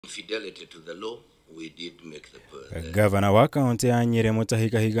Fidelity to the law, we did make the Ngabana wa kaunti ya Nyeri Mutahi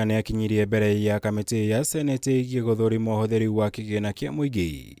Kahiga niakinyirie mbere ya kamiti ya seneti igie guthurima uhuthiri wa kigina kia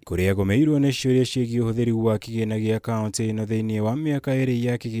muingi kuria gumeirwo ni ciuria ciigie uhuthiri wa kigina gia kaunti ino thiini wa miaka iri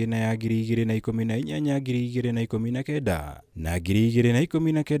ya kigina ya 2018 2019 na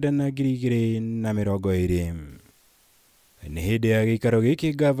 2019 na 2020. Ni hindi ya gikaro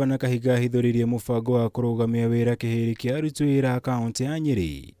giki Ngabana Kahiga ahithuririe mubango wa kurugamia wira kihiri kia aruti wira kaunti ya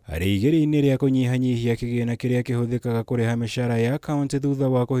Nyeri ari igiri-ini ria kunyihanyihia kigina kiria kihuthikaga kuriha micaara ya kaunti thutha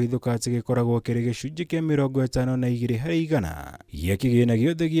wa kuhithuka ati gikoragwo kiri gicunji kia 52 hari igana gia kigina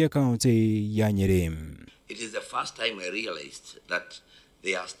giothe gia kaunti ya Nyeri. It is the first time I realized that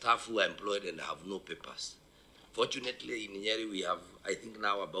there are staff who are employed and have no papers. Fortunately, in Nyeri we have, I think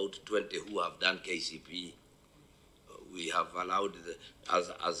now, about 20 who have done KCP. We have allowed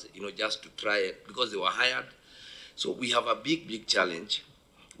as you know, just to try it because they were hired. So we have a big challenge.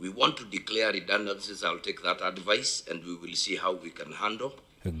 We want to declare redundancies. I'll take that advice and we will see how we can handle.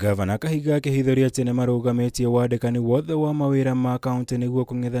 Ngabana Kahiga akihithuria ati ni marugametie wandikani wothe wa mawira ma kaunti niguo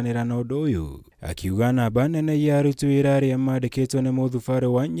kung'ethanira na undu uyu, akiuga namba nene ya aruti wira aria mandikitwo ni muthubari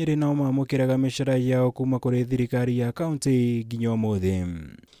wa Nyeri nao maamukiraga micaara yao kuuma kuri thirikari ya kaunti nginya umuthi.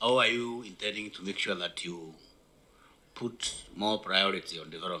 How are you intending to make sure that you put more priority on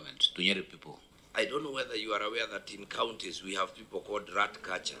development to Nyeri people? I don't know whether you are aware that in counties we have people called rat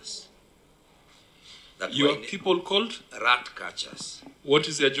catchers. You have people called? Rat catchers. What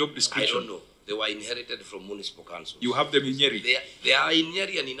is their job description? I don't know. They were inherited from municipal councils. You have them in Nyeri? They are in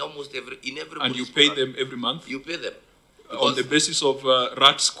Nyeri and in almost every And you pay them every month? You pay them. On the basis of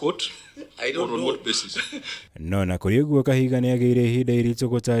rats caught? I don't know. On what basis? No na kuri uguo Kahiga ni ageire ihinda iritu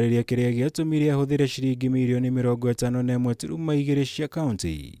gutariria kiria giatumire ahuthire ciringi milioni 51.2 cia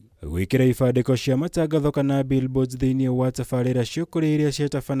kaunti gwikira ibandiko cia matangatho kana billboards thiini wa tabarira cio kuri iria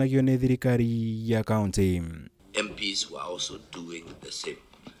ciatabanagio ni thirikari ya kaunti. MPs were also doing the same.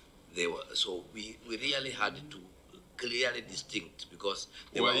 So we really had to clearly distinct because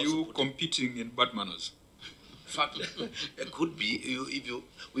they were you competing in bad manners? In fact, it could be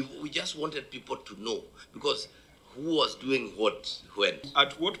we just wanted people to know because who was doing what when.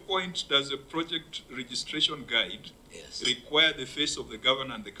 At what point does a project registration guide require the face of the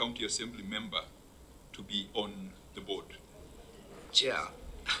governor and the county assembly member to be on the board? Chair,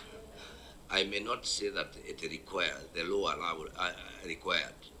 I may not say that it requires, the law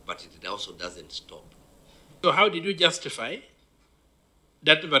required, but it also doesn't stop. So how did you justify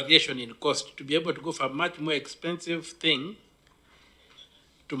that variation in cost to be able to go for a much more expensive thing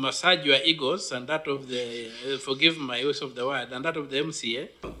to massage your egos and that of the, forgive my use of the word, and that of the MCA?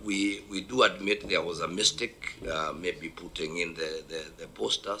 We do admit there was a mistake, maybe putting in the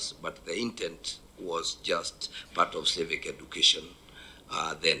posters, but the intent was just part of civic education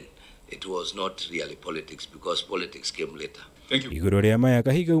then. It was not really politics because politics came later. Thank you. Iguru ria maya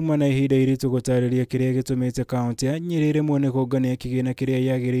Kahiga uma na ihinda iritu gutariria kiria gitumite kaunti ya Nyeri rimwe ni kungania kigina kiria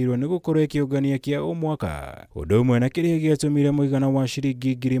yagirirwo ni gukorwo ikiungania kia umwaka undu umwe na kiria giatumire muigana wa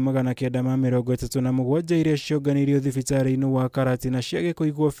ciringi 937 iria cionganirio thibitari-ini wa Karati na ciage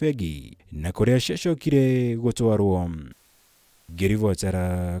kuigwo bengi na kuria ciacokire gutwarwo.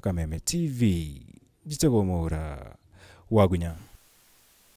 Ngirivotera Kameme TV Jitego Mura Wagunya.